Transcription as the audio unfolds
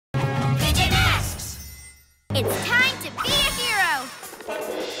It's time to be a hero!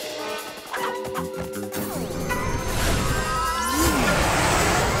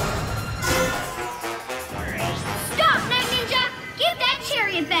 Stop, Night Ninja! Give that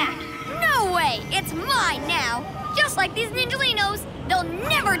chariot back! No way! It's mine now! Just like these Ninjalinos, they'll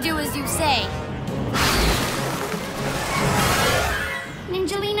never do as you say!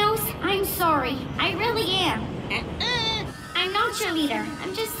 Ninjalinos, I'm sorry. I really am. I'm not your leader.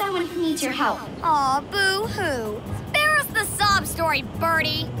 I'm just someone who needs your help. Aw, boo-hoo. Spare us the sob story,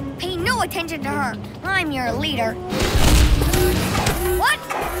 Birdie. Pay no attention to her. I'm your leader. What?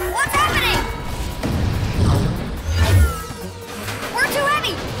 What's happening? We're too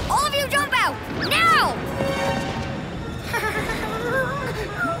heavy. All of you jump out. Now!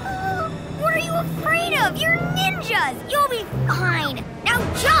 What are you afraid of? You're ninjas. You'll be fine. Now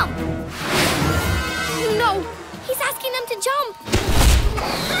jump! No! He's asking them to jump!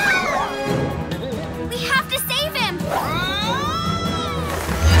 We have to save him!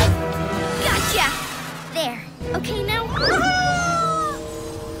 Gotcha! There. Okay, now...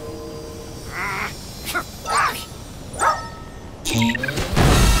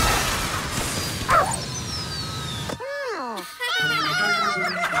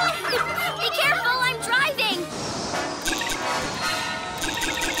 Be careful, I'm driving!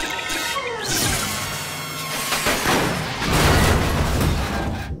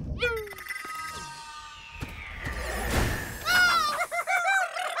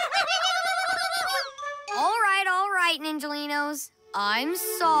 All right, Ninjalinos. I'm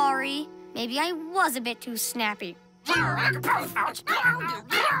sorry. Maybe I was a bit too snappy. Come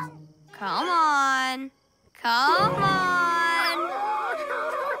on. Come on.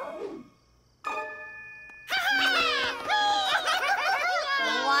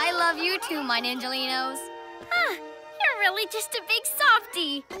 Oh, I love you too, my Ninjalinos. You're really just a big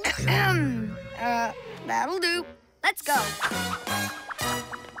softie. That'll do. Let's go.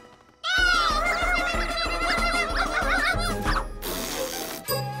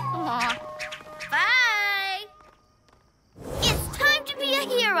 Bye. It's time to be a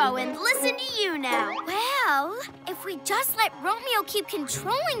hero and listen to you now. Well, if we just let Romeo keep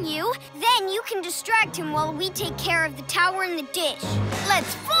controlling you, then you can distract him while we take care of the tower and the dish.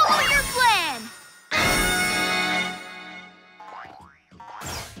 Let's follow your plan.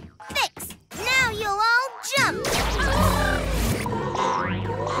 Thanks. Now you'll all jump.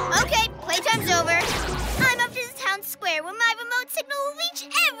 Okay, playtime's over. I'm up to the town square where my remote signal will reach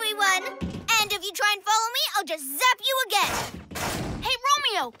everyone. And if you try and follow me, I'll just zap you again. Hey,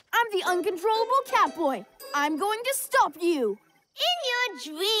 Romeo! I'm the uncontrollable Catboy. I'm going to stop you. In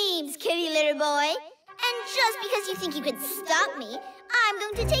your dreams, kitty litter boy. And just because you think you can stop me, I'm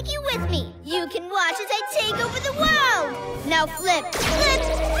going to take you with me. You can watch as I take over the world. Now flip, flip,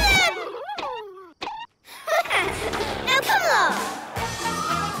 flip! Now come along.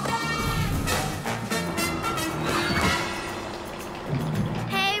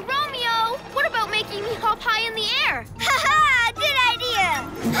 Hey, Romeo! What about making me hop high in the air? Ha-ha! Good idea!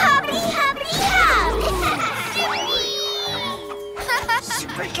 Hoppity, hoppity, hop!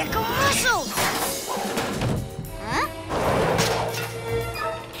 Super Gekko muscles! Huh?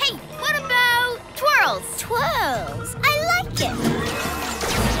 Hey, what about twirls? Twirls! I like it!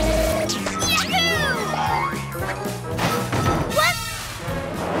 Yahoo! What?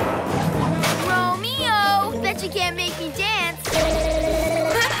 Romeo! Bet you can't make me dance.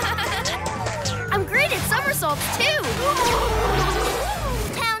 I'm great at somersaults, too.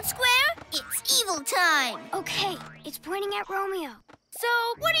 Town square, it's evil time. Okay, it's pointing at Romeo. So,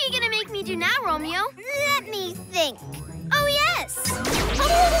 what are you gonna make me do now, Romeo? Let me think. Oh, yes.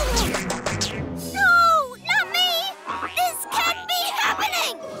 No, not me. This can't be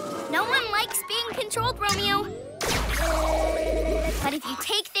happening. No one likes being controlled, Romeo. But if you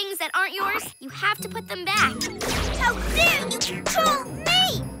take things that aren't yours, you have to put them back. How dare you control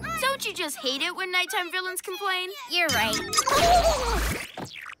me? Don't you just hate it when nighttime villains complain? You're right.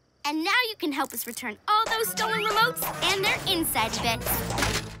 And now you can help us return all those stolen remotes and their inside bits.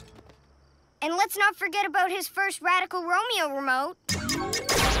 And let's not forget about his first Radical Romeo remote.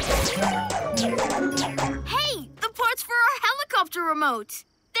 Hey, the parts for our helicopter remote.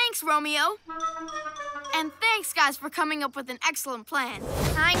 Thanks, Romeo. And thanks, guys, for coming up with an excellent plan.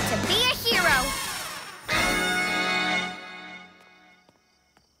 Time to be a hero.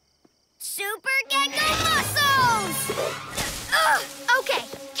 Super Gekko muscles! Ugh, okay,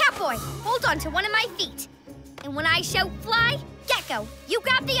 Catboy, hold on to one of my feet. And when I shout fly, Gekko, you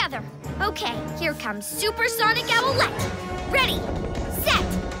grab the other. Okay, here comes Supersonic Owlette. Ready, set,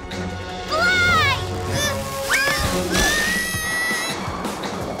 fly!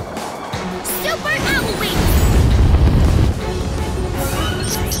 Super Owl Wings!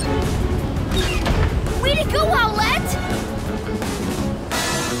 Go, Owlette!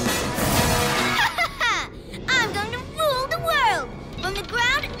 I'm going to rule the world! From the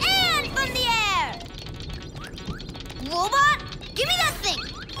ground and from the air! Robot, give me that thing!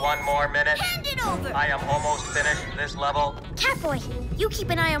 1 more minute. Hand it over! I am almost finished this level. Catboy, you keep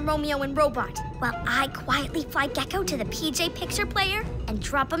an eye on Romeo and Robot, while I quietly fly Gekko to the PJ picture player and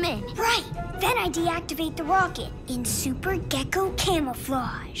drop him in. Right, then I deactivate the rocket in Super Gekko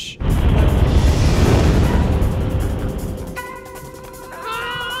camouflage.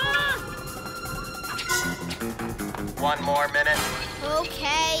 1 more minute.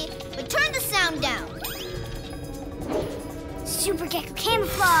 Okay, but turn the sound down. Super Gekko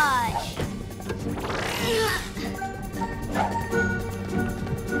camouflage.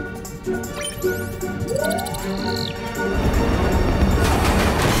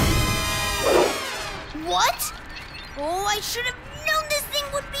 What? Oh, I should have known this thing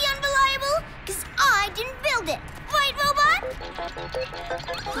would be unreliable, because I didn't build it. Right, Robot?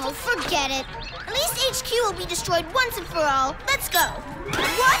 Oh, forget it. At least HQ will be destroyed once and for all. Let's go.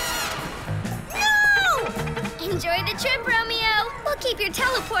 What? No! Enjoy the trip, Romeo. We'll keep your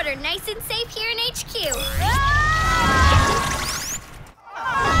teleporter nice and safe here in HQ.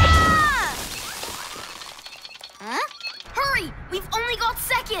 Ah! Huh? Hurry! We've only got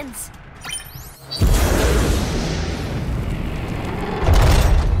seconds!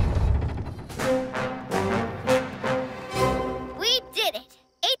 We did it.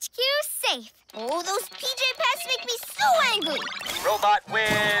 HQ's safe. Oh, those PJ Pets make me so angry! Robot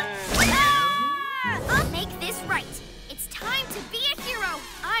wins! I'll make this right. It's time to be a hero.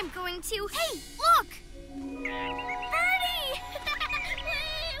 I'm going to... Hey, look! Birdie!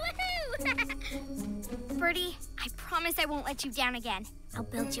 Woohoo! Birdie, I promise I won't let you down again. I'll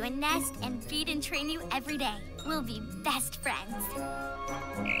build you a nest and feed and train you every day. We'll be best friends.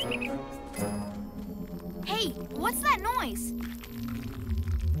 Hey, what's that noise?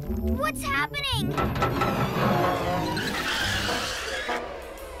 What's happening?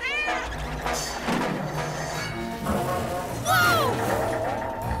 Whoa!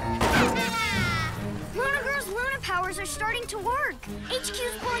 Luna Girl's Luna powers are starting to work.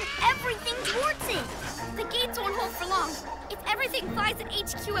 HQ's pulling everything towards it. The gates won't hold for long. If everything flies at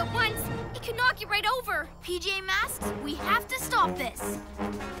HQ at once, it could knock it right over. PJ Masks, we have to stop this.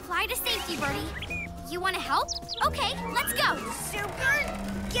 Fly to safety, Birdie. You want to help? Okay, let's go. Super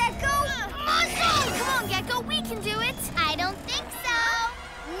Gekko muscle! Come on, Gekko, we can do it. I don't think so.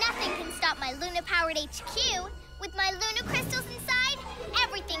 Nothing can stop my Luna-powered HQ. With my Luna crystals inside,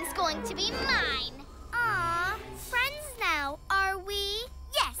 everything's going to be mine. Aw, friends now, are we?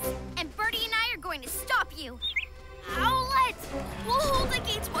 Yes, and Birdie and I are going to stop you. Owlette! We'll hold the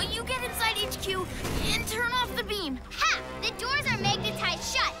gates while you get inside HQ and turn off the beam. Ha! The doors are magnetized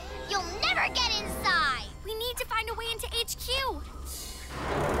shut. You'll never get inside. We need to find a way into HQ.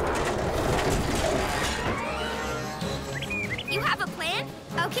 You have a plan?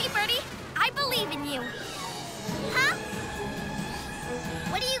 Okay, Birdie, I believe in you. Huh?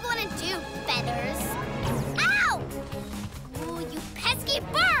 What are you going to do, Feathers? Ow! Ooh, you pesky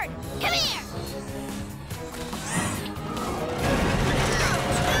bird! Come here!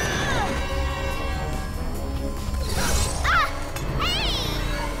 Ah! Hey!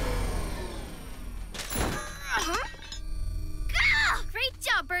 Great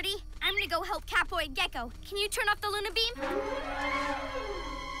job, Birdie. I'm gonna go help Catboy and Gekko. Can you turn off the Luna beam?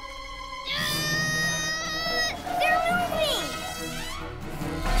 They're moving!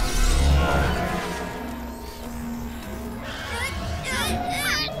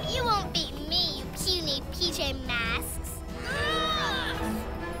 You won't beat me, you puny PJ Masks.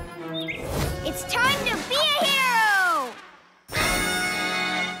 It's time to be a hero!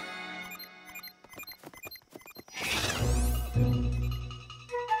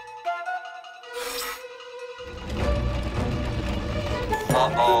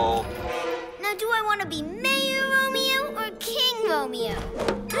 Uh-oh. Now, do I want to be Mayor Romeo or King Romeo?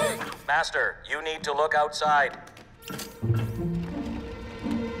 Master, you need to look outside.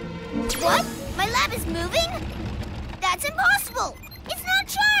 What? My lab is moving? That's impossible! It's not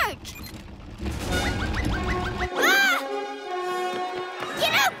charged! Ah!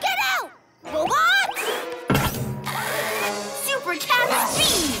 Get out! Get out! Robots! Super Cat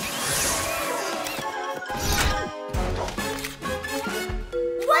Speed!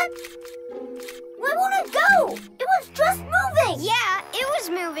 What? Where won't it go? It was just moving! Yeah, it was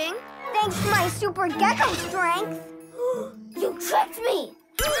moving. Thanks to my Super Gekko strength. You tricked me!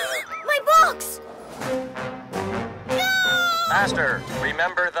 My box! No! Master,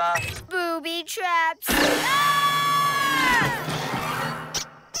 remember the... Booby traps! Ah!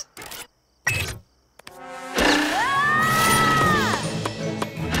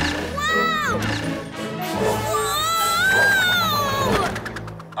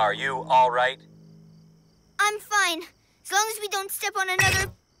 Are you all right? I'm fine, as long as we don't step on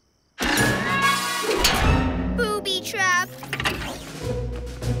another booby trap.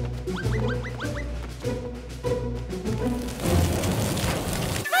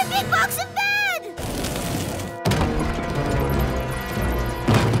 My big box of bed!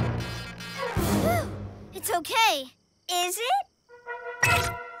 Whew, it's okay. Is it?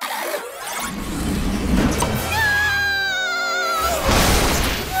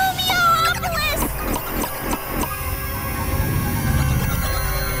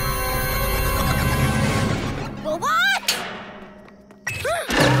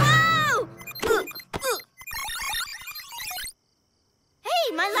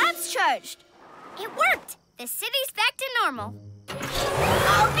 Charged. It worked. The city's back to normal.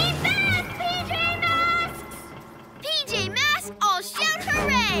 I'll be back, PJ Masks! PJ Masks, all shout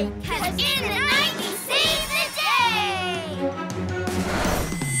hooray! 'Cause in the night he saves the day!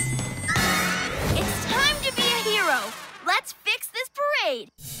 It's time to be a hero. Let's fix this parade.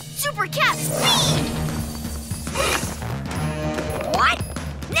 Super Cat speed! What?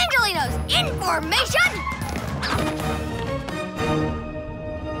 Ninjalinos, in formation!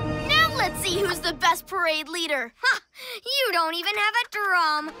 Let's see who's the best parade leader. Ha! You don't even have a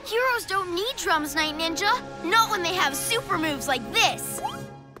drum. Heroes don't need drums, Night Ninja. Not when they have super moves like this.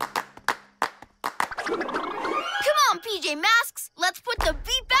 Come on, PJ Masks. Let's put the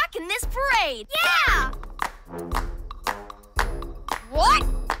beat back in this parade. Yeah! What?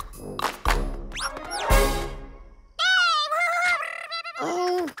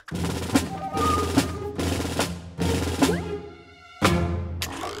 Oh.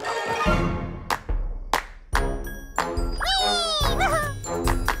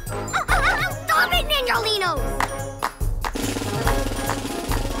 Stop it, Ninjalinos!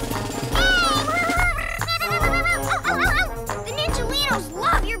 The Ninjalinos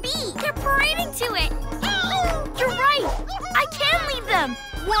love your beat. They're parading to it. You're right. I can lead them.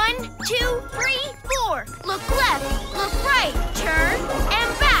 1, 2, 3, 4. Look left, look right, turn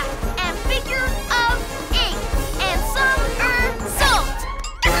and back, and figure of 8, and somersault.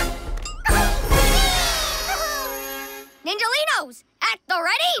 Ninjalinos, at the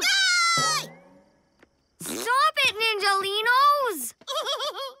ready? Stop it, Ninjalinos!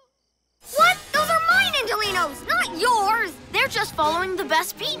 What? Those are my Ninjalinos, not yours! They're just following the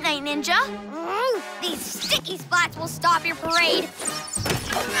best beat, Night Ninja. These sticky spots will stop your parade.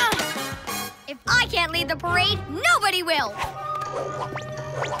 If I can't lead the parade, nobody will.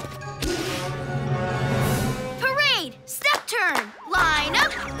 Parade, step turn, line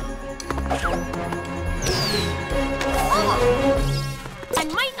up. I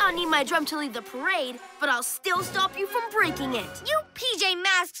might not need my drum to lead the parade, but I'll still stop you from breaking it. You PJ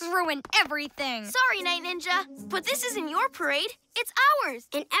Masks ruin everything. Sorry, Night Ninja, but this isn't your parade. It's ours.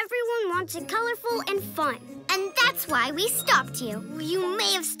 And everyone wants it colorful and fun. And that's why we stopped you. You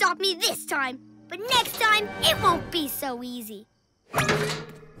may have stopped me this time, but next time it won't be so easy.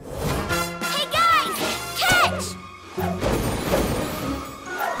 Hey guys, catch!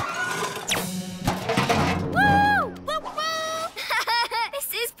 Woo! Woo woo! This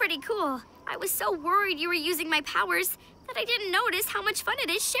is pretty cool. I was so worried you were using my powers that I didn't notice how much fun it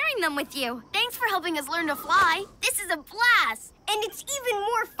is sharing them with you. Thanks for helping us learn to fly. This is a blast. And it's even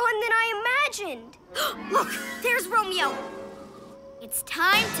more fun than I imagined. Look, there's Romeo. It's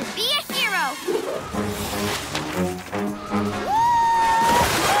time to be a hero.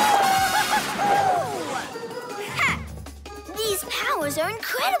 These powers are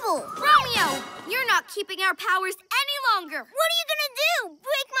incredible. Romeo, you're not keeping our powers any longer. What are you gonna do?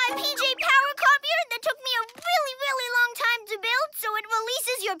 Break my PJ power copier that took me a really, really long time to build so it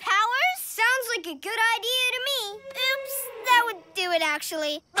releases your powers? Sounds like a good idea to me. Oops, that would do it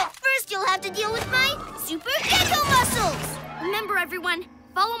actually. But first you'll have to deal with my super Gekko muscles. Remember everyone,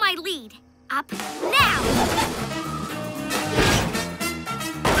 follow my lead. Up now!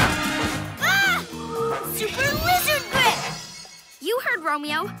 Ah! Super lizard grip! You heard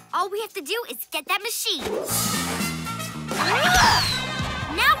Romeo. All we have to do is get that machine.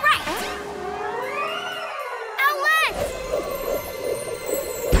 Now right! Owlette!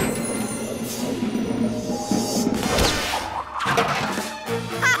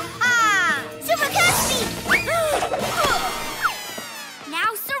 Ha ha! Super cat speed!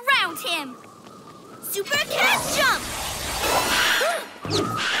 Now surround him. Super cat jump!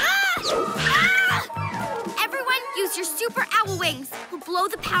 Everyone, use your super owl wings. We'll blow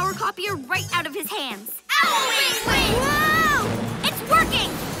the power copier right out of his hands. Owl wings! Whoa! It's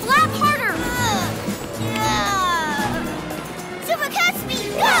working! Flap harder! Super cat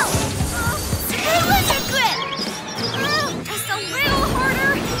speed, go! Super lizard grip! Just a little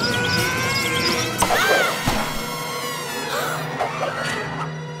harder.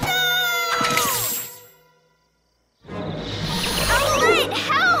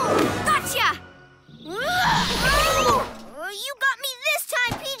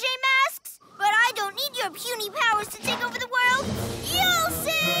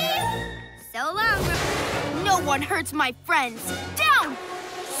 one hurts my friends. Down!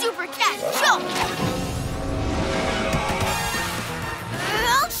 Super Cat, jump!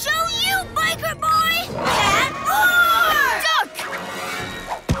 I'll show you, biker boy! Catboy! Duck!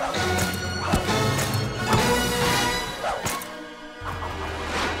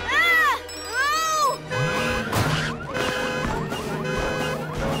 Ah! Oh!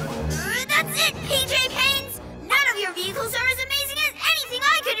 That's it, PJ Pains! None of your vehicles are as amazing as anything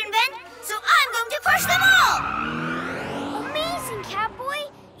I could invent, so I'm going to crush them all! Amazing, Catboy.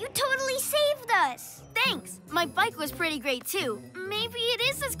 You totally saved us. Thanks. My bike was pretty great, too. Maybe it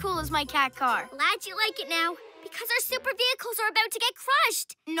is as cool as my cat car. Glad you like it now, because our super vehicles are about to get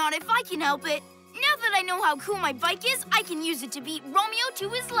crushed. Not if I can help it. Now that I know how cool my bike is, I can use it to beat Romeo to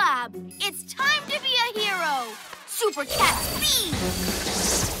his lab. It's time to be a hero. Super Cat Speed!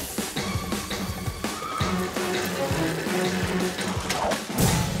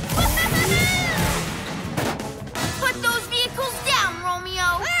 Put those vehicles down, Romeo!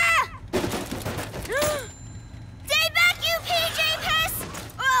 Ah! Stay back, you PJ pests!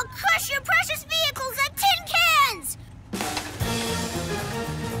 Or I'll crush your precious vehicles like tin cans!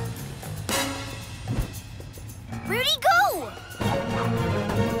 Where'd he go?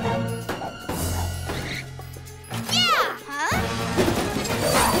 Yeah! Huh?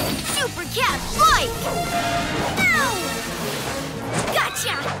 Super Cat Bike! No!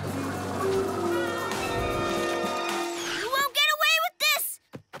 Gotcha! You won't get away with this!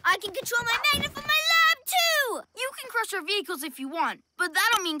 I can control my magnet from my lab, too! You can crush our vehicles if you want, but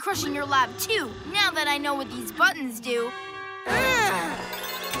that'll mean crushing your lab too, now that I know what these buttons do.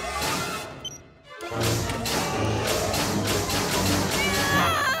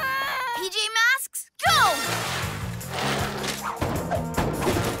 PJ Masks, go!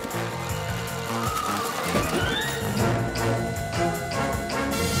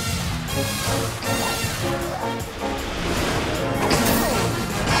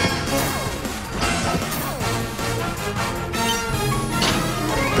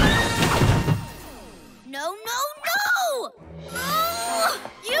 No, no, no! Oh,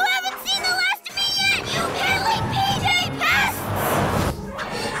 you haven't seen the last of me yet, you piddling PJ pests!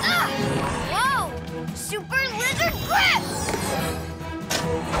 Whoa! Super lizard grip!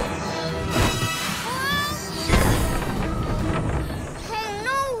 Oh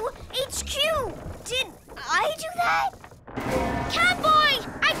no! HQ! Did I do that? Catboy!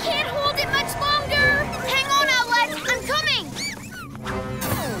 I can't hold it much longer! Hang on, Owlette! I'm coming!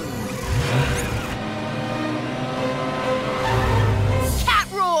 Cat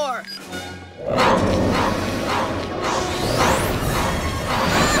Roar!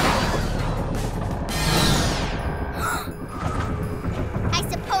 I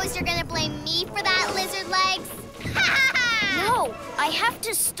suppose you're gonna blame me for that, lizard legs? No, I have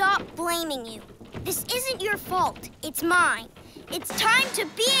to stop blaming you. This isn't your fault. It's mine. It's time to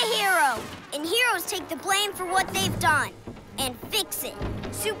be a hero. And heroes take the blame for what they've done. And fix it.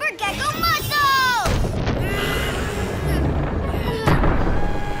 Super Gekko muscles!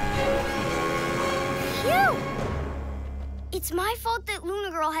 Phew! It's my fault that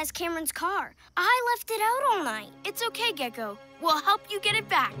Luna Girl has Cameron's car. I left it out all night. It's okay, Gekko. We'll help you get it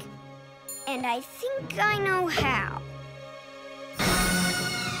back. And I think I know how.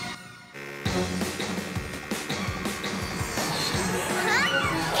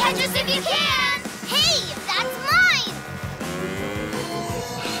 Huh? Catch us if you can! Hey, that's mine!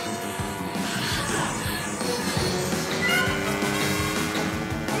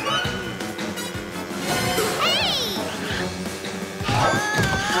 Hey!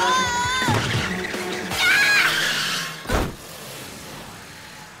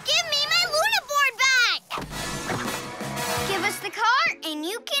 Give me my Luna board back! Give us the car and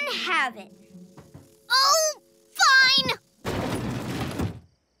you can have it. Oh, fine!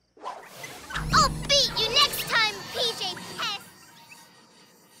 I'll beat you next time, PJ Pest!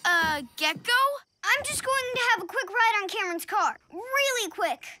 Gekko? I'm just going to have a quick ride on Cameron's car. Really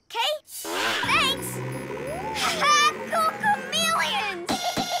quick, okay? Thanks! Ha! Cool chameleons!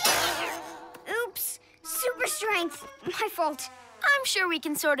 Oops. Super strength. My fault. I'm sure we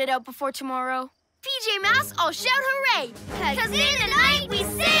can sort it out before tomorrow. PJ Masks, I'll shout hooray! 'Cause in the night we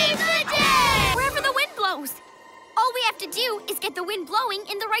save the day! Wherever the wind blows. All we have to do is get the wind blowing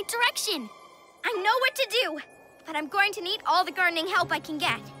in the right direction. I know what to do, but I'm going to need all the gardening help I can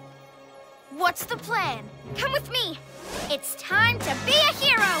get. What's the plan? Come with me. It's time to be a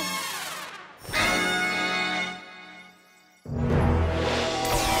hero.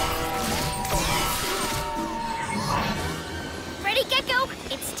 Ready, Gekko?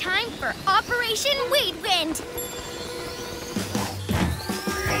 It's time for Operation Weed Wind.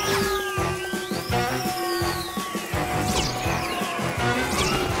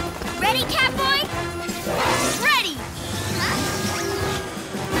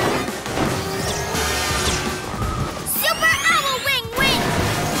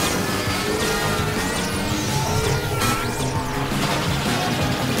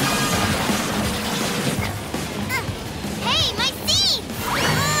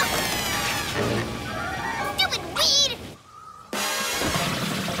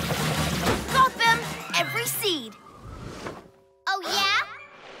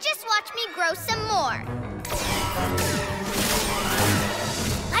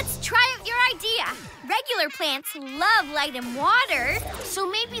 regular plants love light and water. So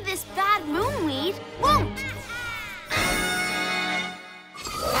maybe this bad moonweed won't.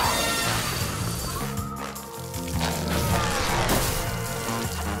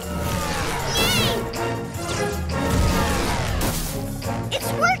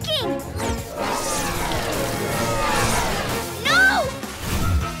 It's working! No!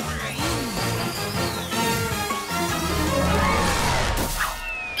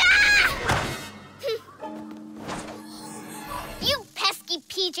 You pesky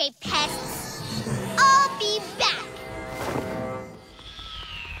PJ pests. I'll be back.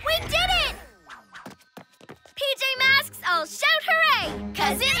 We did it! PJ Masks, I'll shout hooray!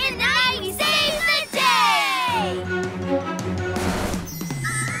 'Cause in the night we save the day!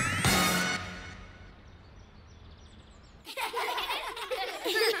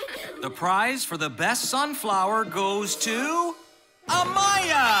 The prize for the best sunflower goes to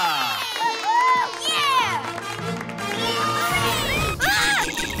Amaya!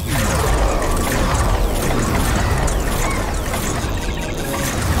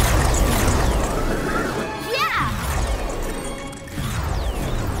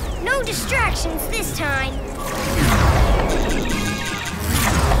 No distractions this time.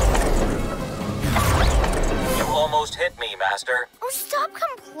 You almost hit me, Master. Oh, stop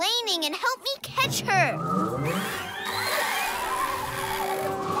complaining and help me catch her.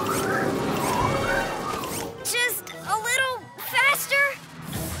 Just a little faster.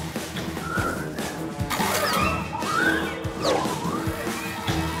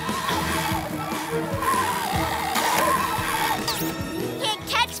 Can't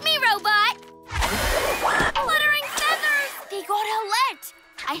catch me, robot. Fluttering feathers. They got Owlette.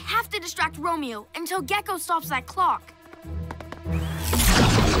 I have to distract Romeo until Gekko stops that clock.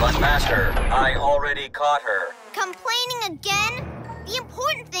 But, Master, I already caught her. Complaining again? The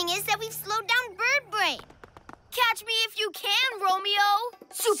important thing is that we've slowed down bird brain. Catch me if you can, Romeo.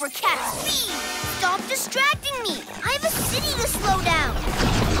 Super cat speed. Stop distracting me. I have a city to slow down.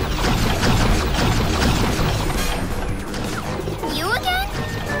 You again?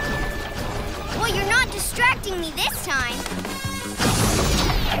 Well, you're not distracting me this time.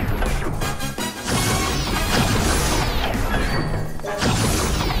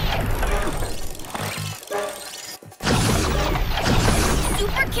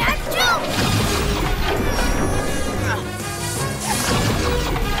 Super cat jump.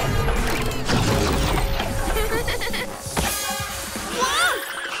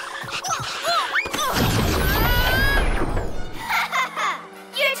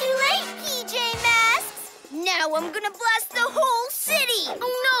 You're too late, PJ Masks. Now I'm gonna blast the whole city.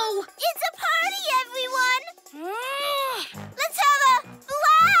 Oh no! It's a party, everyone. Let's have a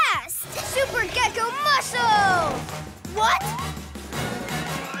blast. Super Gekko muscle! What?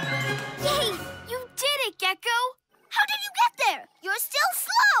 Yay! You did it, Gekko! How did you get there? You're still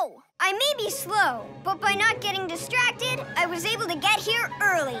slow. I may be slow, but by not getting distracted, I was able to get here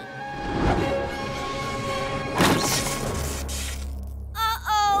early.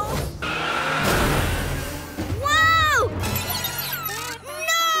 Uh-oh. Whoa!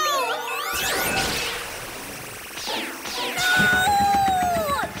 No! No!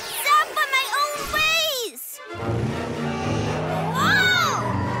 Zapped by my own ways! Whoa!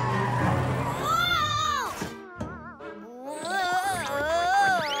 Whoa!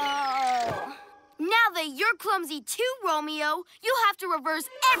 Now that you're clumsy too, Romeo, you'll have to reverse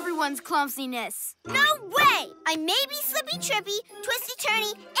everyone's clumsiness. No way! I may be slippy trippy, twisty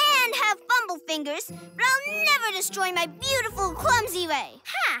turny, and have fumble fingers, but I'll never destroy my beautiful clumsy ray.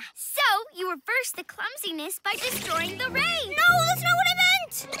 Ha! So, you reversed the clumsiness by destroying the ray. No, that's not what I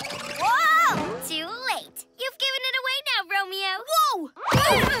meant! Whoa! Too late. You've given it away now, Romeo. Whoa!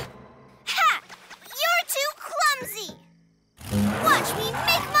 Ha! You're too clumsy! Watch me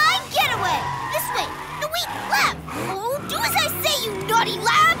make my getaway! This way! No, wait, lab! Oh, do as I say, you naughty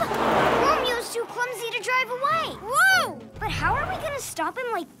lab! Romeo's too clumsy to drive away. Whoa! But how are we going to stop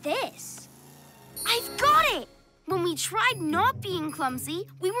him like this? I've got it! When we tried not being clumsy,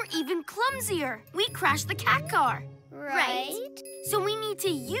 we were even clumsier. We crashed the cat car. Right? So we need to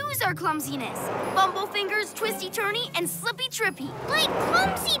use our clumsiness. Bumble fingers, twisty turny, and slippy trippy. Like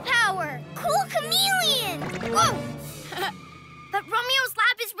clumsy power! Cool chameleon! Whoa! But Romeo's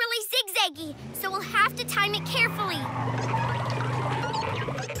lab is really zigzaggy, so we'll have to time it carefully.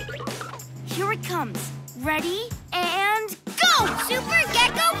 Here it comes. Ready, and go! Super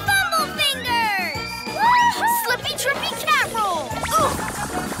Gekko Bumble Fingers! Slippy trippy cat roll! Ooh.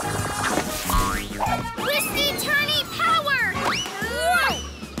 Twisty turny power!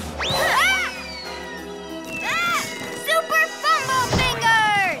 Super Bumble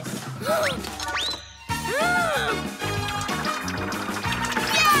Fingers!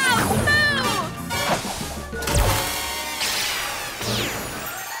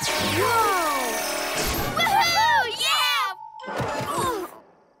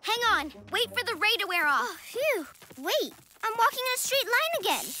 on. Wait for the ray to wear off. Oh, phew. Wait, I'm walking in a straight line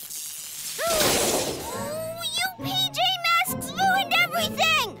again. Oh, you PJ Masks ruined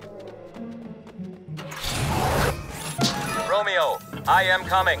everything! Romeo, I am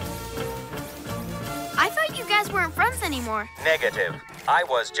coming. I thought you guys weren't friends anymore. Negative. I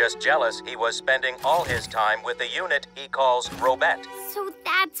was just jealous he was spending all his time with the unit he calls Robette. So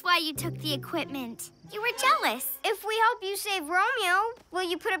that's why you took the equipment. You were jealous. If we help you save Romeo, will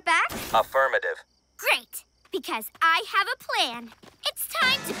you put it back? Affirmative. Great, because I have a plan. It's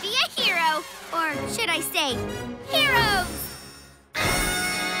time to be a hero. Or should I say, heroes.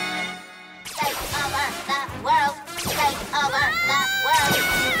 Take over the world. Take over the world.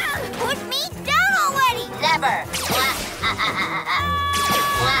 Put me down already. Never. Take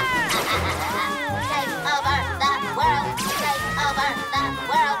over the world. Take over the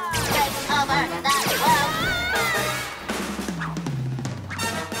world. Take over the world.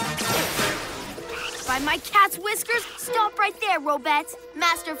 By my cat's whiskers, stop right there, Robette.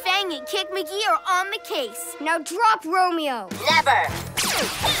 Master Fang and Kick McGee are on the case. Now drop Romeo. Never.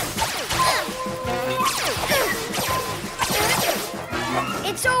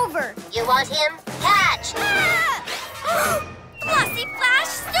 It's over. You want him? Catch! Flossy Flash,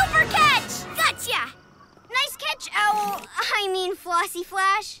 super catch! Gotcha! Nice catch, Owl. I mean, Flossy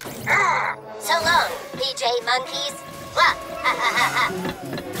Flash. So long, PJ monkeys. Wah, ha, ha, ha, ha.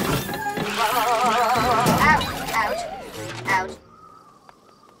 Ouch, ouch, ouch.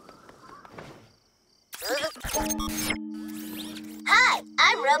 Hi,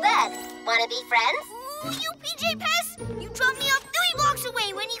 I'm Robette. Wanna be friends? Ooh, you PJ Pest! You dropped me off 3 blocks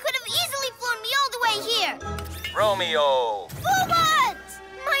away when you could have easily flown me all the way here. Romeo! Robot!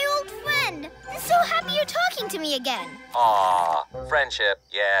 My old friend. I'm so happy you're talking to me again. Aw, friendship,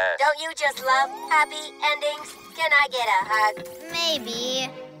 yeah. Don't you just love happy endings? Can I get a hug? Maybe,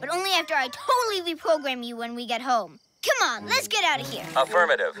 but only after I totally reprogram you when we get home. Come on, let's get out of here.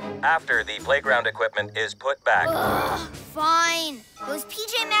 Affirmative. After the playground equipment is put back. Ugh, fine. Those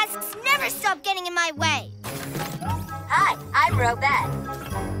PJ Masks never stop getting in my way. Hi, I'm Robette.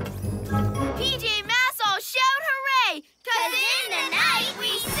 PJ Masks all shout hooray! 'Cause in the night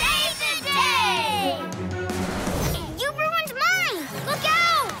we save the day! You ruined mine. Look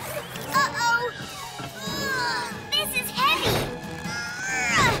out. Uh-oh. This is heavy.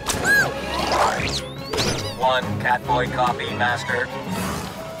 One Catboy copy, Master.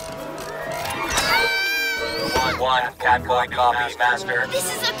 One Catboy copy, Master. This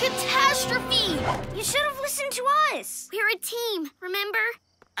is a catastrophe! You should have listened to us. We're a team, remember?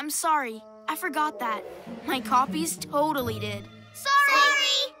 I'm sorry. I forgot that. My copies totally did.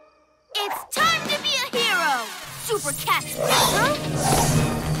 Sorry. It's time to be a hero! Super Cat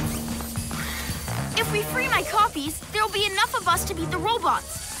If we free my copies, there'll be enough of us to beat the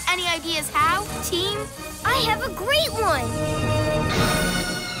robots. Any ideas how, team? I have a great one.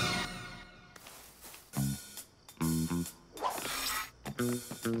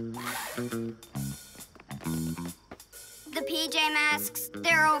 The PJ Masks,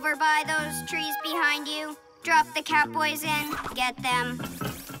 they're over by those trees behind you. Drop the Catboys in, get them.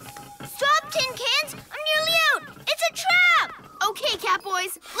 Stop, Tin Cans. I'm nearly out. It's a trap. Okay,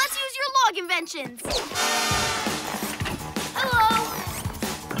 Catboys, let's use your log inventions. Hello.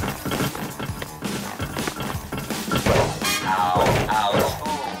 Ow, ouch,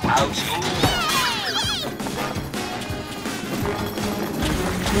 ouchie.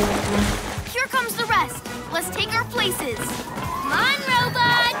 Here comes the rest. Let's take our places. Come on,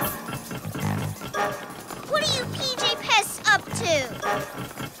 robots! What are you PJ Pests up to?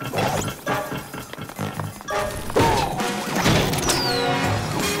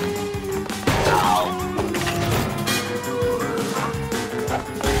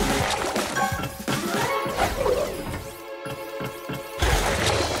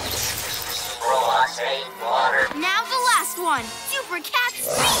 Now the last one. Super Cat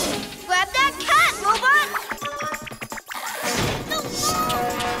Speed. Grab that cat, robot!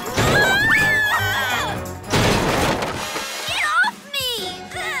 Get off me!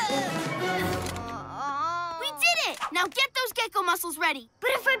 We did it! Now get those Gekko muscles ready.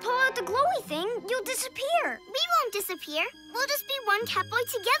 But if I pull out the glowy thing, you'll disappear. We won't disappear. We'll just be one Catboy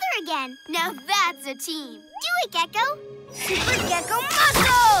together again. Now that's a team. Do it, Gekko. Super Gekko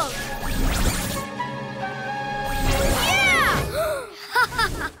muscles!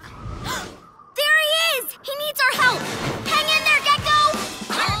 There he is! He needs our help! Hang in there, Gekko!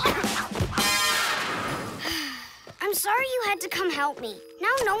 I'm sorry you had to come come help me. Now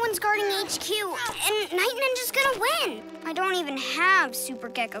no one's guarding HQ, and Night Ninja's gonna win. I don't even have Super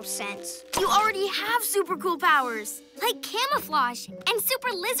Gekko sense. You already have super cool powers. Like camouflage and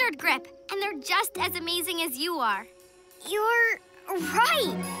super lizard grip. And they're just as amazing as you are. You're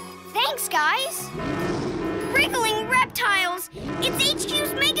right. Thanks, guys. Wriggling reptiles! It's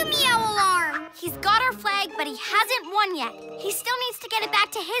HQ's Mega Meow alarm! He's got our flag, but he hasn't won yet. He still needs to get it back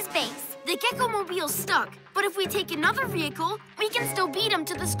to his base. The Gekko-mobile's stuck, but if we take another vehicle, we can still beat him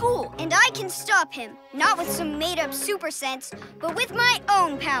to the school. And I can stop him, not with some made-up super sense, but with my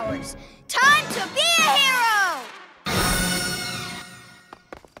own powers. Time to be a hero!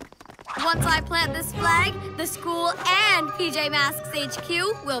 Once I plant this flag, the school and PJ Masks HQ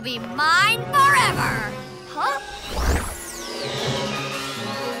will be mine forever. Huh?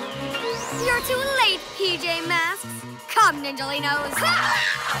 You're too late, PJ Masks. Come, Ninjalinos.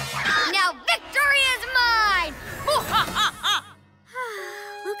 Now victory is mine!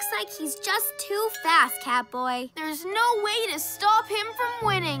 Looks like he's just too fast, Catboy. There's no way to stop him from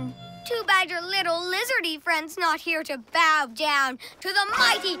winning. Too bad your little lizardy friend's not here to bow down to the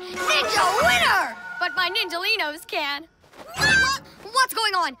mighty Ninja winner! But my Ninjalinos can. What's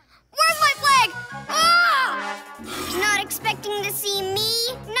going on? Where's my flag? Ah! Not expecting to see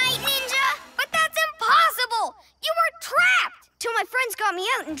me, Night Ninja? But that's impossible! You were trapped! Till my friends got me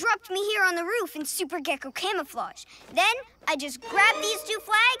out and dropped me here on the roof in Super Gekko camouflage. Then I just grabbed these two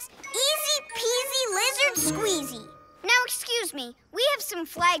flags, easy peasy lizard squeezy. Now excuse me, we have some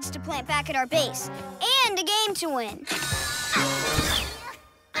flags to plant back at our base, and a game to win.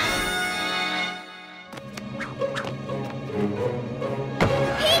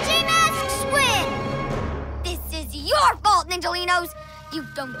 PJ Masks win! This is your fault, Ninjalinos! You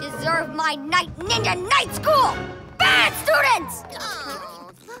don't deserve my Night Ninja Night School! Bad students!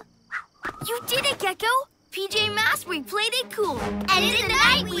 You did it, Gekko! PJ Masks, we played it cool. And in the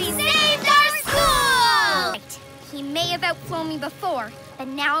night, we saved our school! Right. He may have outflown me before, but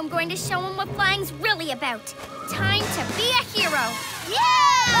now I'm going to show him what flying's really about. Time to be a hero.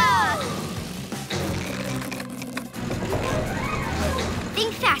 Yeah!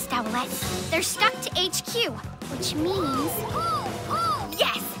 Think fast, Owlette. They're stuck to HQ, which means...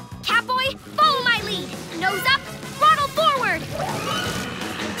 Yes! Catboy, follow my lead. Nose up, throttle forward.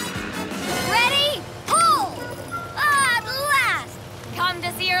 Ready? Pull! At last! Come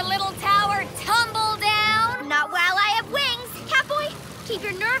to see your little tower tumble down? Not while I have wings. Catboy, keep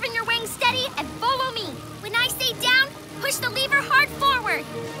your nerve in your wings steady and follow me. When I say down, push the lever hard forward.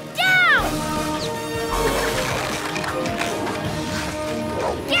 Down!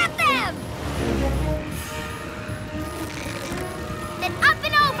 Get them! Then up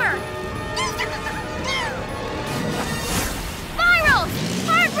and over. Spirals!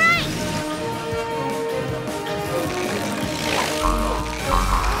 Hard right!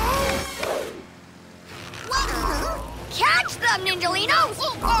 Catch them, Ninjalinos!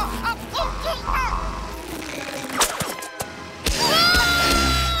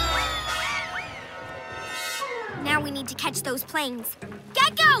 Now we need to catch those planes.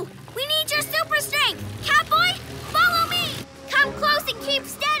 Gekko! We need your super strength! Catboy, follow me! Come close and keep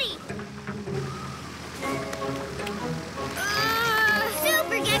steady!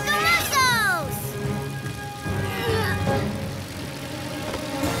 Super Gekko muscles!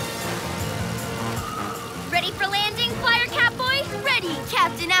 Ready for landing, Flyer Catboy? Ready,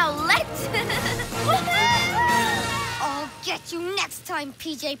 Captain Owlette! I'll get you next time,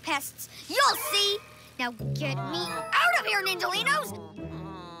 PJ Pests. You'll see! Now get me out of here, Ninjalinos!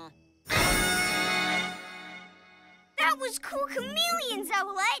 That was cool chameleons,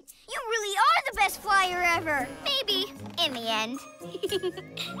 Owlette! You really are the best flyer ever! Maybe, in the end.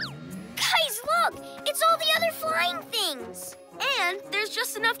 Guys, look! It's all the other flying things! And there's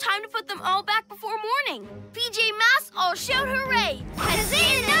just enough time to put them all back before morning. PJ Masks, all shout hooray! 'Cause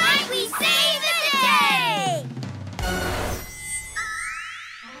in the night we save the day!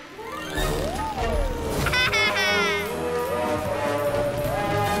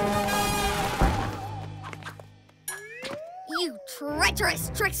 You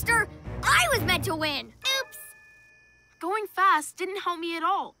treacherous trickster! I was meant to win! Oops! Going fast didn't help me at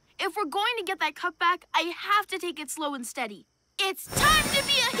all. If we're going to get that cup back, I have to take it slow and steady. It's time to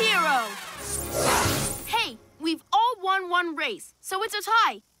be a hero! Hey, we've all won one race, so it's a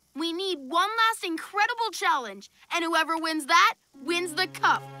tie. We need one last incredible challenge, and whoever wins that wins the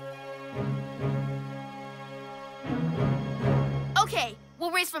cup. Okay,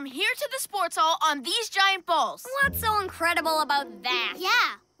 we'll race from here to the sports hall on these giant balls. What's so incredible about that?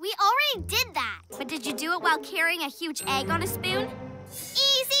 Yeah, we already did that. But did you do it while carrying a huge egg on a spoon?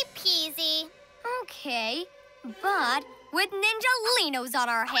 Easy peasy. Okay, but with ninjalinos on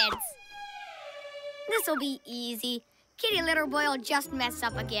our heads. This'll be easy. Kitty Litter Boy will just mess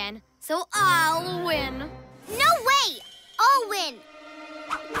up again, so I'll win. No way! I'll win!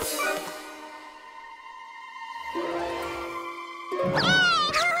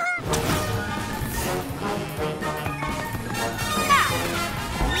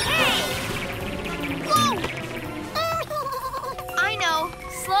 I know.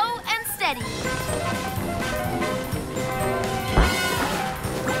 Slow and steady.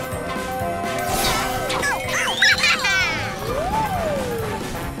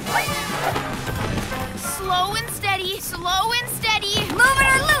 Slow and steady. Slow and steady. Move it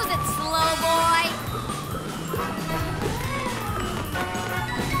or lose it, slow boy.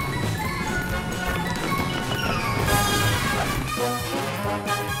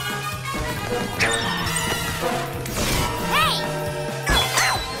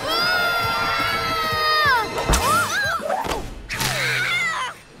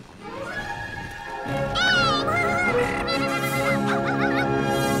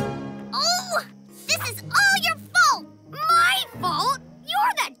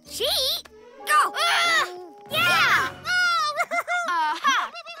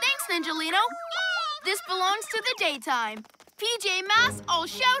 Daytime. PJ Masks all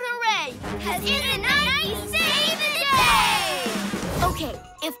shout hooray! 'Cause in the night we save the day! Okay,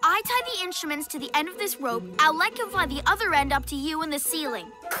 if I tie the instruments to the end of this rope, Owlette can fly the other end up to you in the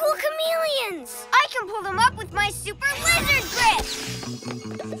ceiling. Cool chameleons! I can pull them up with my super lizard grip!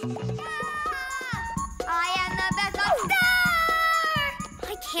 I am the best pop star!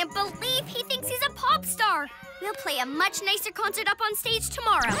 I can't believe he thinks he's a pop star. We'll play a much nicer concert up on stage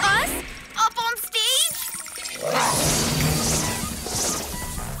tomorrow. Us? Up on stage?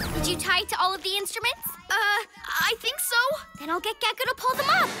 Did you tie it to all of the instruments? I think so. Then I'll get Gekko to pull them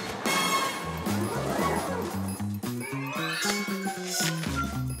up.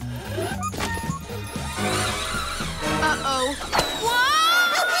 Uh-oh. Whoa!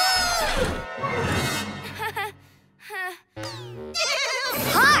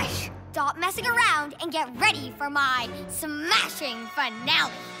 Hush! Stop messing around and get ready for my smashing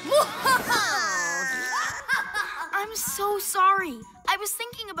finale. I'm so sorry. I was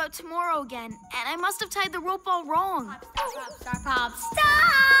thinking about tomorrow again, and I must have tied the rope all wrong. Pop star, pop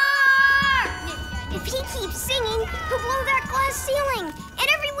star! If he keeps singing, he'll blow that glass ceiling and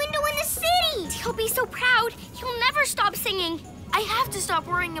every window in the city! He'll be so proud, he'll never stop singing. I have to stop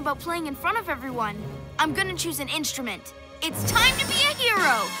worrying about playing in front of everyone. I'm gonna choose an instrument. It's time to be a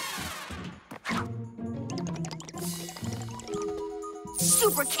hero!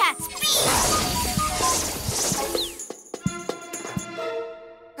 Super Cat Speed!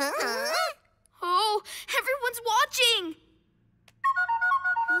 Oh, everyone's watching!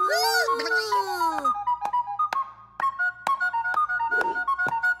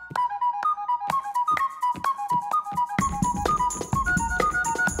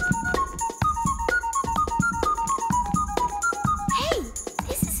 Hey,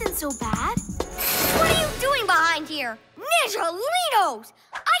 this isn't so bad. What are you doing behind here? Ninjalinos!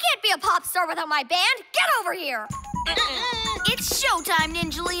 I can't be a pop star without my band. Get over here! It's showtime,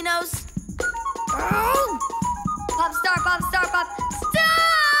 Ninjalinos! Pop star, pop star, pop star!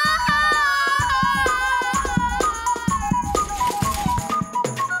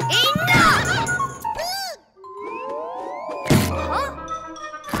 Enough! Huh?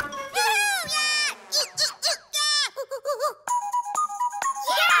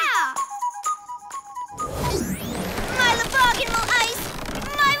 Yeah! My Lebarkin will ice!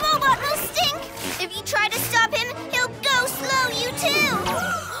 My robot will stink! If you try to stop him, he'll go slow you too!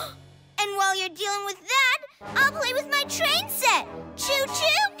 And while you're dealing with that, I'll play with my train set!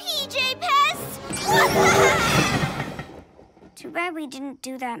 Choo-choo, PJ Pests! Too bad we didn't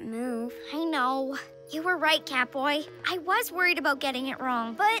do that move. I know. You were right, Catboy. I was worried about getting it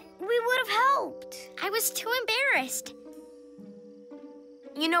wrong. But we would have helped. I was too embarrassed.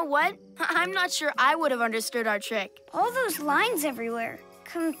 You know what? I'm not sure I would have understood our trick. All those lines everywhere.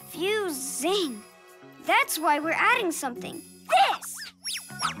 Confusing. That's why we're adding something. This!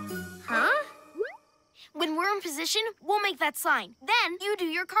 Huh? When we're in position, we'll make that sign. Then you do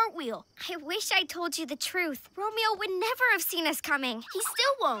your cartwheel. I wish I told you the truth. Romeo would never have seen us coming. He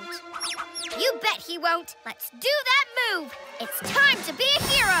still won't. You bet he won't. Let's do that move. It's time to be a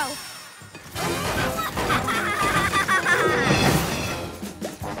hero.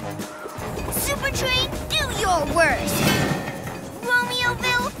 Super Train, do your worst.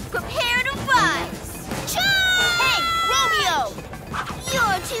 Romeoville, prepare to rise. Charge! Hey, Romeo!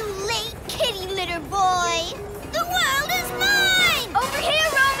 You're too late, kitty litter boy. The world is mine! Over here,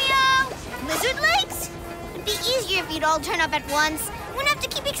 Romeo! Lizard legs? It'd be easier if you'd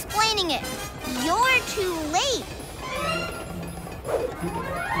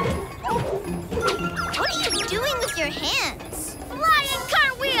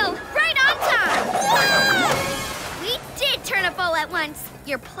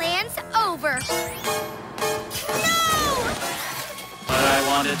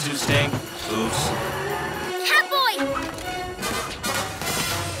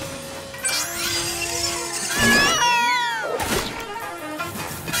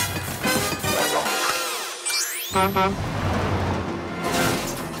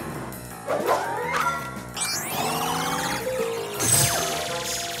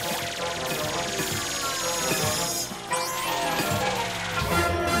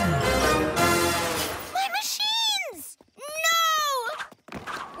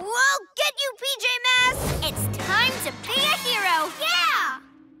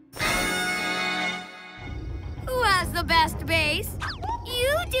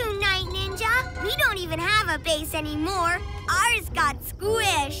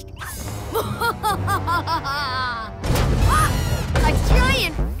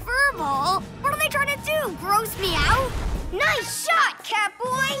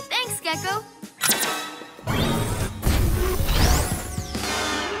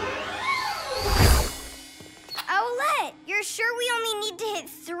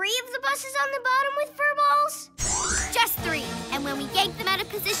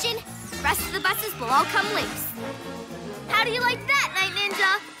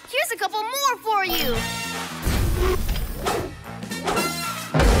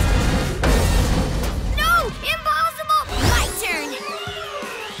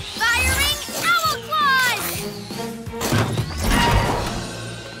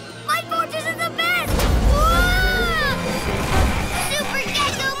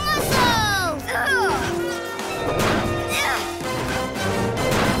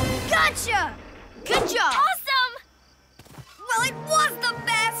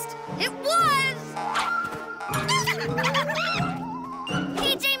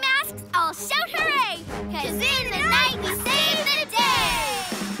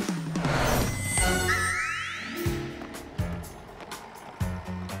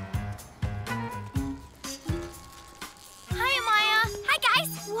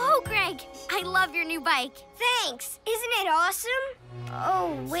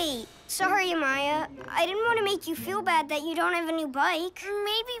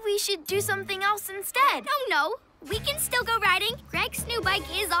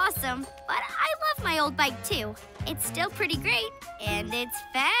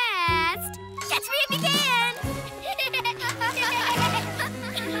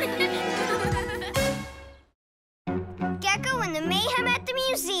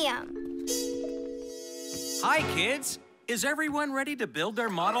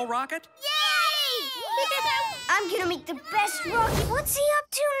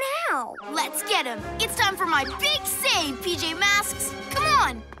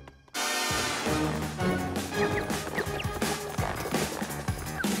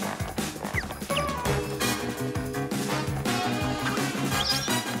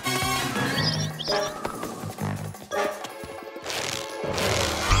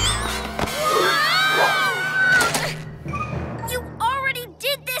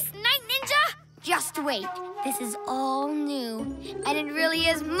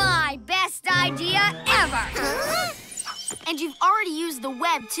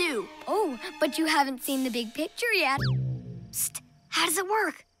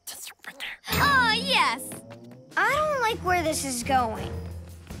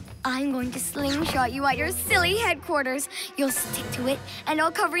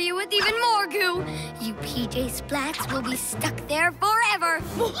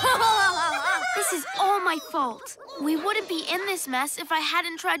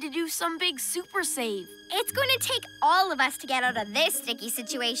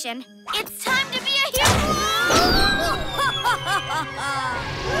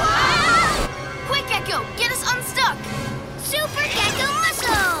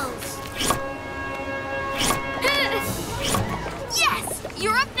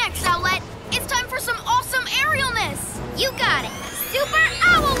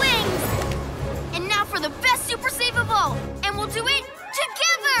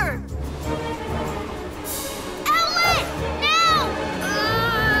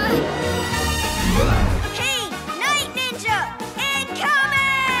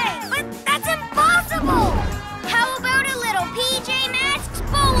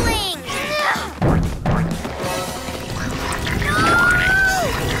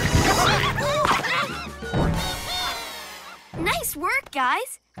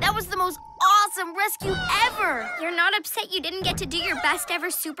guys. That was the most awesome rescue ever. You're not upset you didn't get to do your best ever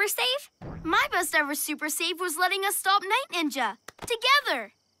super save? My best ever super save was letting us stop Night Ninja.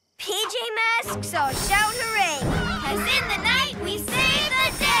 Together. PJ Masks, all shout hooray! 'Cause in the night we save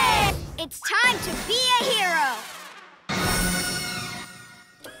the day! It's time to be a hero!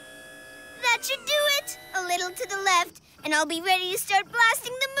 That should do it. A little to the left, and I'll be ready to start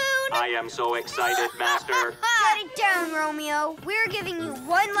blasting the moon. I am so excited, Master. Shut it down, Romeo. We're giving you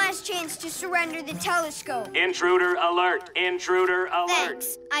one last chance to surrender the telescope. Intruder alert! Intruder alert!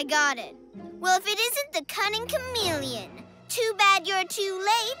 Thanks, I got it. Well, if it isn't the cunning chameleon, too bad you're too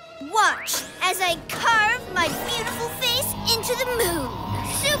late. Watch as I carve my beautiful face into the moon.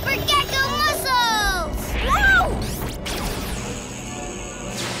 Super Gekko muscles! Whoa!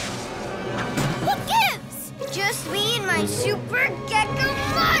 What gives? Just me and my Super Gekko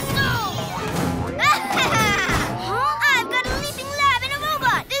muscle! Huh? I've got a leaping lab and a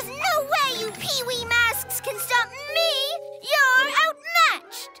robot. There's no way you Pee-wee masks can stop me. You're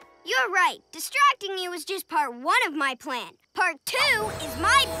outmatched. You're right. Distracting you was just part 1 of my plan. Part 2 is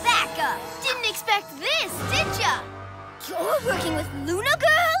my backup. Didn't expect this, did ya? You're working with Luna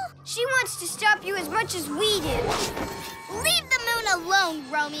Girl? She wants to stop you as much as we do. Leave the moon alone,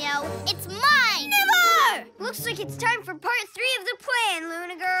 Romeo. It's mine. Never! Looks like it's time for part 3 of the plan,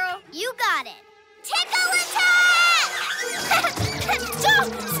 Luna Girl. You got it. Tickle attack!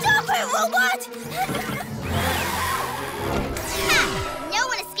 Stop her, robot! No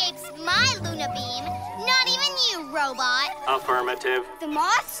one escapes my Luna beam. Not even you, robot. Affirmative. The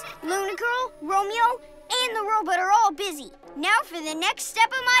moths, Luna Girl, Romeo, and the robot are all busy. Now for the next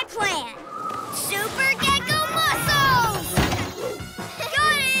step of my plan. Super Gekko muscles!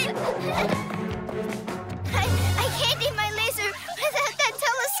 Got it! I can't aim my laser without that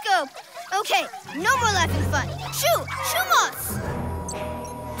telescope. Okay, no more laughing fun. Shoo! Shoot-moss!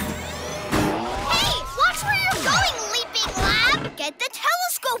 Hey, watch where you're going, leaping lab! Get the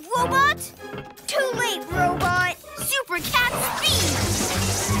telescope, robot! Too late, robot. Super cat speed.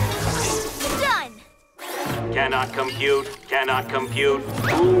 Done. Cannot compute. Cannot compute.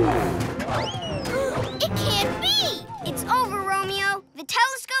 It can't be! It's over, Romeo. The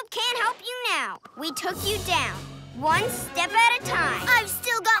telescope can't help you now. We took you down, one step at a time. I've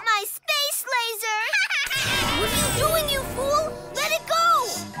still got my space laser! What are you doing, you fool? Let it go!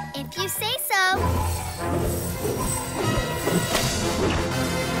 If you say so.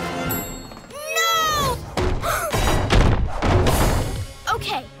 No!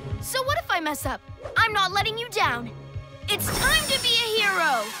 Okay, so what if I mess up? I'm not letting you down. It's time to be a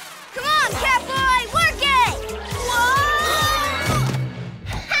hero. Come on, Catboy, work it! Whoa!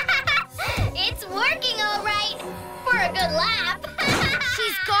 It's working all right. For a good lap.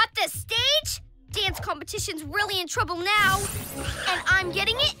 She's got the stage? Dance competition's really in trouble now. And I'm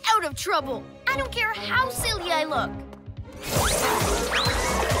getting it out of trouble. I don't care how silly I look.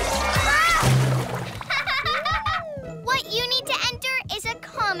 What you need to enter is a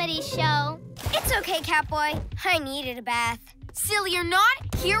comedy show. It's okay, Catboy. I needed a bath. Silly or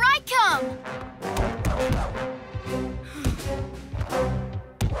not, here I come.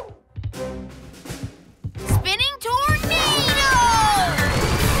 Spinning tornado!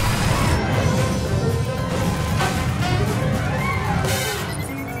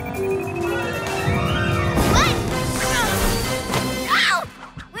 What? Ow!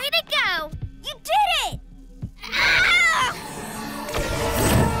 Way to go! You did it! Ah!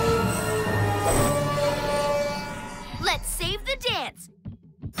 Let's save the dance.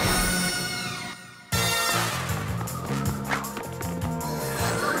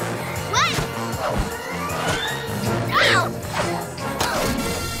 What? Ow!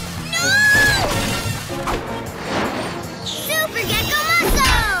 No! Super Gekko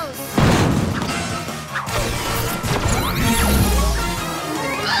muscles!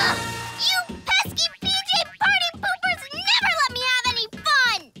 Ugh! You pesky PJ party poopers never let me have any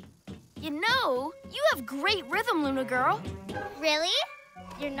fun! You know, you have great rhythm, Luna Girl. Really?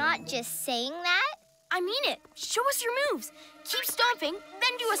 You're not just saying that? I mean it. Show us your moves. Keep stomping,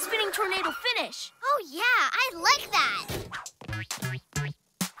 then do a spinning tornado finish. Oh, yeah, I like that.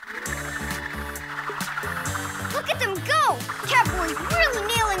 Look at them go! Catboy's really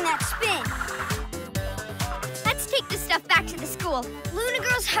nailing that spin. Let's take this stuff back to the school. Luna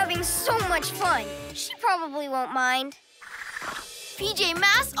Girl's having so much fun. She probably won't mind. PJ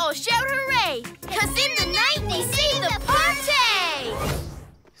Masks, all shout hooray! 'Cause in the night we save the party!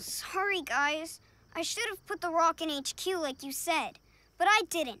 Sorry, guys. I should have put the rock in HQ like you said. But I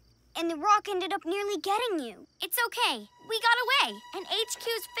didn't. And the rock ended up nearly getting you. It's okay. We got away, and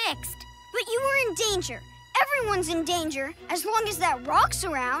HQ's fixed. But you were in danger. everyone's in danger as long as that rock's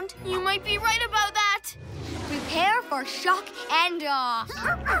around. You might be right about that. Prepare for shock and awe.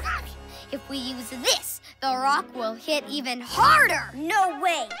 If we use this, the rock will hit even harder. No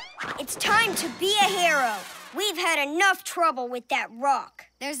way. It's time to be a hero. We've had enough trouble with that rock.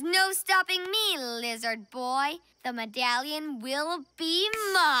 There's no stopping me, lizard boy. The medallion will be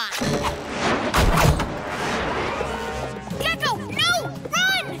mine. Gekko, no!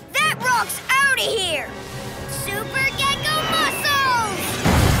 Run! That rock's out of here! Super Gekko muscles!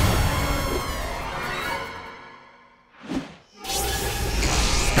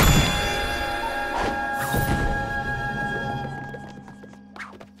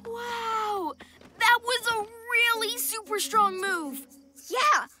 Wow, that was a really super strong move.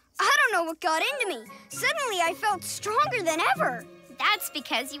 Yeah, I don't know what got into me. Suddenly I felt stronger than ever. That's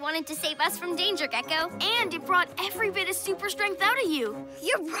because you wanted to save us from danger, Gekko. And it brought every bit of super strength out of you.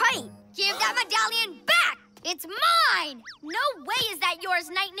 You're right. Give that medallion back! It's mine! No way is that yours,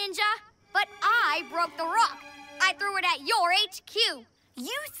 Night Ninja. But I broke the rock. I threw it at your HQ.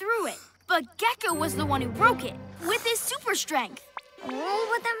 You threw it, but Gekko was the one who broke it with his super strength. Oh,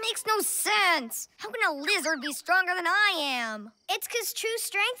 but that makes no sense. How can a lizard be stronger than I am? It's because true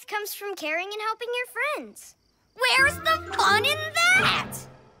strength comes from caring and helping your friends. Where's the fun in that?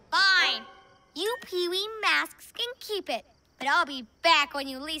 Fine. You Pee-wee masks can keep it. But I'll be back when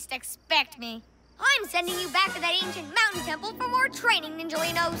you least expect me. I'm sending you back to that ancient mountain temple for more training,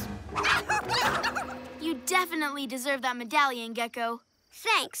 Ninjalinos. You definitely deserve that medallion, Gekko.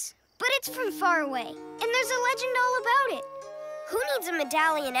 Thanks, but it's from far away, and there's a legend all about it. Who needs a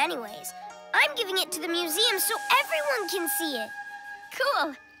medallion anyways? I'm giving it to the museum so everyone can see it.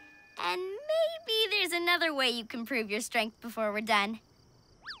 Cool. And maybe there's another way you can prove your strength before we're done.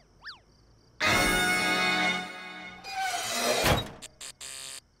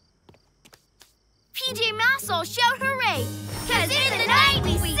 PJ Masks all shout hooray! 'Cause in the night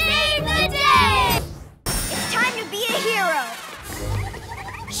we save the day! It's time to be a hero.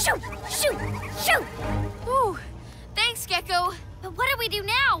 Shoot, shoot, shoot! Whew. Thanks, Gekko. But what do we do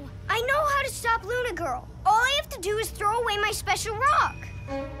now? I know how to stop Luna Girl. All I have to do is throw away my special rock.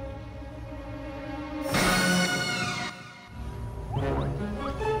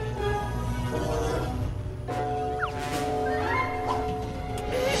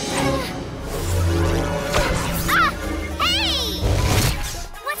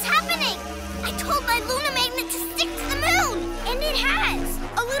 What's happening? I told my Luna magnet to stick to the moon! And it has!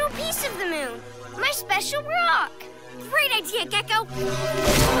 A little piece of the moon. My special rock. Great idea, Gekko!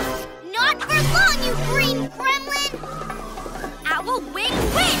 Not for long, you green gremlin! Owl wing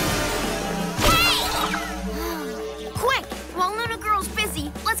win! Hey! Quick! While Luna Girl's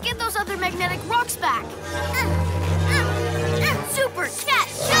busy, let's get those other magnetic rocks back. Super Cat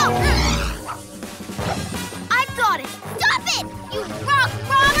Show! I've got it! Stop it, you rock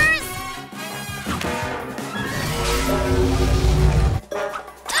robbers!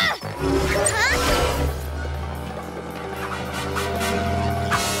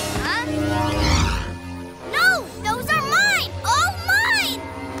 No, those are mine! All mine!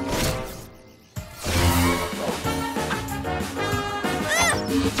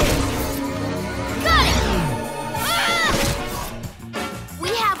 Got it! We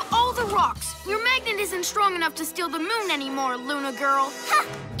have all the rocks. Your magnet isn't strong enough to steal the moon anymore, Luna Girl. Ha!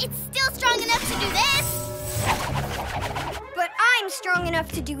 It's still strong enough to do this! But I'm strong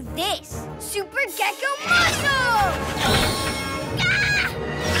enough to do this. Super Gekko muscle! Ah!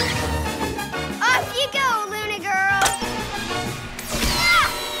 Off you go, Luna Girl. Ah!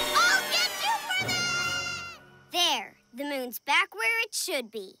 I'll get you for that! There, the moon's back where it should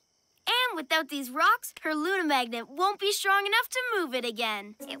be. And without these rocks, her Luna magnet won't be strong enough to move it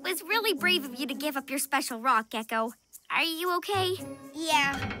again. It was really brave of you to give up your special rock, Gekko. Are you okay?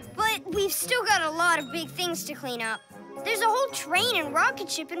 Yeah, but we've still got a lot of big things to clean up. There's a whole train and rocket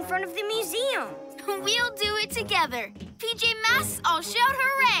ship in front of the museum. We'll do it together. PJ Masks all shout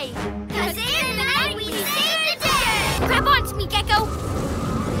hooray! 'Cause in the night we save the day! Grab onto me, Gekko!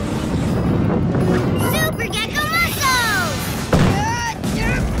 Super Gekko muscles!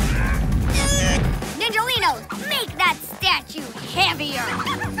 Ninjalinos, make that statue heavier!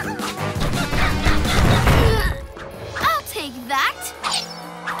 I'll take that.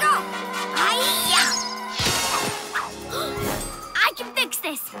 I can fix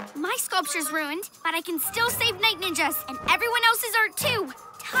this. My sculpture's ruined, but I can still save Night Ninjas, and everyone else's art too.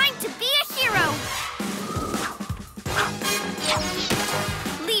 Time to be a hero.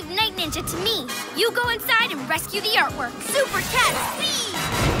 Leave Night Ninja to me. You go inside and rescue the artwork. Super Cat Speed!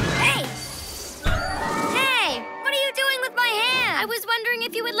 Hey! Hey, what are you doing with my hand? I was wondering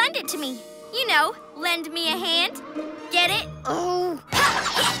if you would lend it to me. You know, lend me a hand. Get it? Oh.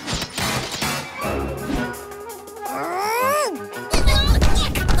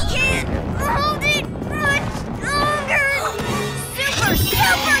 Can't hold it much longer. Super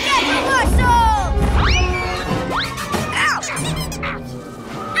Gekko muscle! Ow!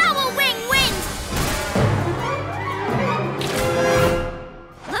 Owl wing wings!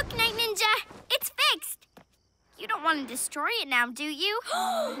 Look, Night Ninja, it's fixed. You don't want to destroy it now, do you?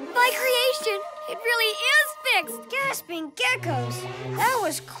 My creation! It really is fixed! Gasping geckos! That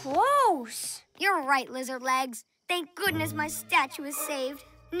was close! You're right, Lizard Legs. Thank goodness my statue is saved.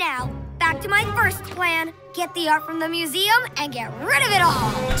 Now, back to my first plan. Get the art from the museum and get rid of it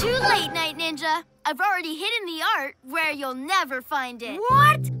all. Too late, Night Ninja. I've already hidden the art where you'll never find it.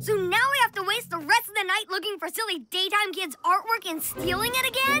 What? So now we have to waste the rest of the night looking for silly daytime kids' artwork and stealing it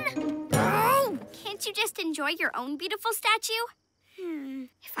again? Oh! Can't you just enjoy your own beautiful statue?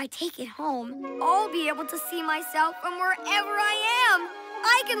 If I take it home, I'll be able to see myself from wherever I am.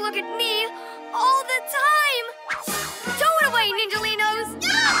 I can look at me all the time. Tow it away, Ninjalinos!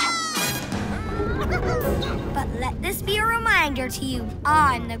 But let this be a reminder to you,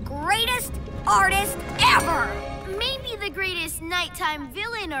 I'm the greatest artist ever! Maybe the greatest nighttime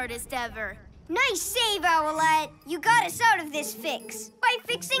villain artist ever. Nice save, Owlette. You got us out of this fix by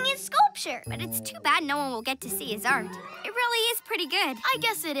fixing his sculpture. But it's too bad no one will get to see his art. It really is pretty good. I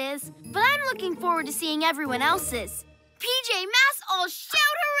guess it is, but I'm looking forward to seeing everyone else's. PJ Masks all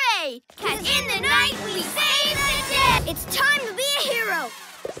shout hooray! 'Cause in the night we save the day! It's time to be a hero.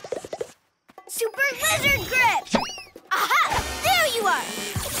 Super Lizard Grip! Aha! There you are!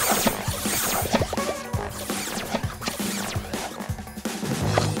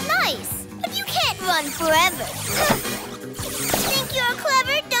 Nice! But you can't run forever. Think you're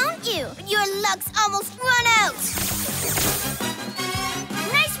clever, don't you? Your luck's almost run out.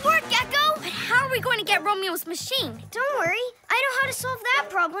 Nice work, Gekko! But how are we going to get Romeo's machine? Don't worry. I know how to solve that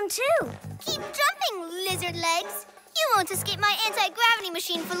problem, too. Keep jumping, Lizard Legs. You won't escape my anti-gravity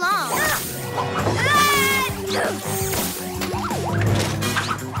machine for long.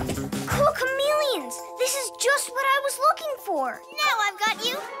 Cool chameleons! This is just what I was looking for. Now I've got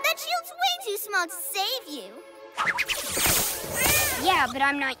you. That shield's way too small to save you. Yeah, but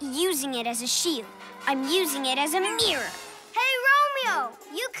I'm not using it as a shield. I'm using it as a mirror. Hey, Romeo!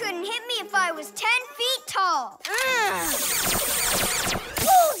 You couldn't hit me if I was 10 feet tall.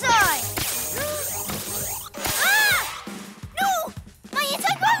 Bullseye! Ah! No! My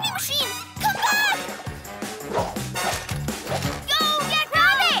anti-gravity machine! Come back! Go, get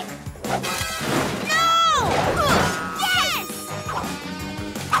it! No! Yes!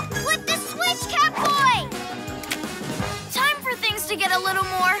 Flip the switch, Catboy! Time for things to get a little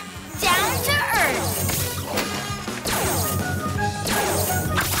more down to earth.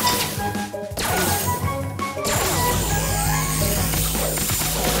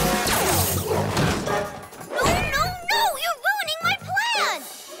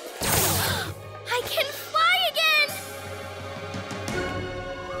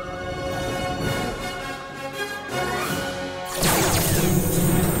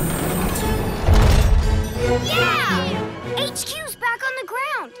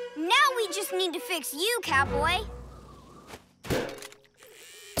 Need to fix you, Catboy. Give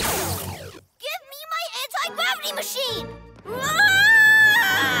me my anti-gravity machine!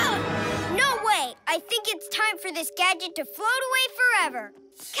 Ah! No way! I think it's time for this gadget to float away forever.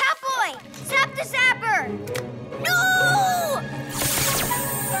 Catboy, zap the zapper! No!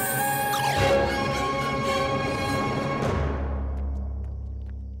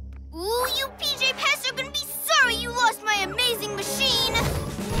 Ooh, you PJ pests are gonna be sorry you lost my amazing machine!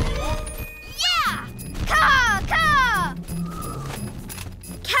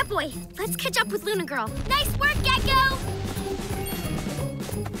 Catboy, let's catch up with Luna Girl. Nice work, Gekko!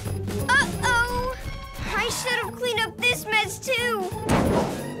 Uh-oh! I should have cleaned up this mess, too.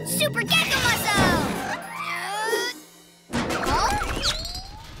 Super Gekko muscle!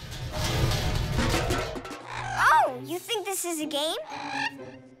 Oh, you think this is a game?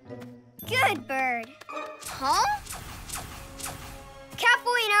 Good bird. Huh?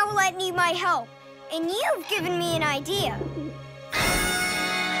 Catboy and Owlette need my help, and you've given me an idea.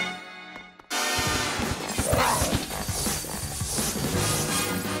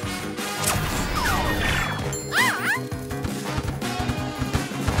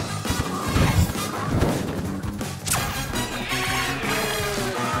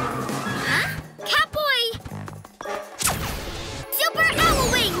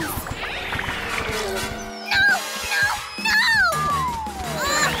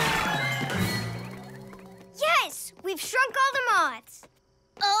 We've shrunk all the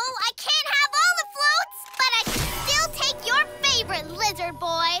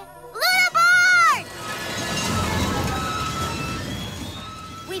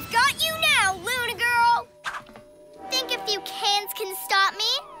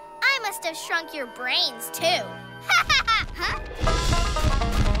must have shrunk your brains, too. Huh?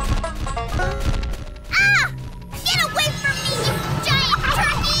 Ah! Get away from me, you giant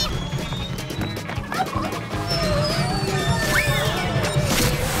turkey!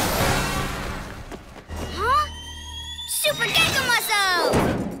 Huh? Super Gekko muscle!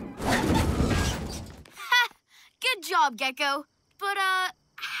 Good job, Gekko. But,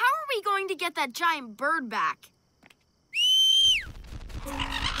 how are we going to get that giant bird back?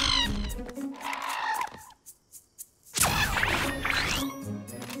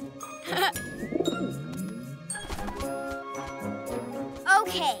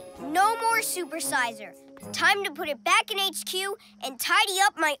 Okay, no more supersizer. Time to put it back in HQ and tidy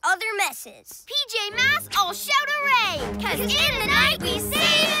up my other messes. PJ Masks, all shout hooray! 'Cause in the night we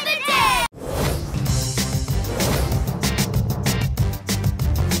save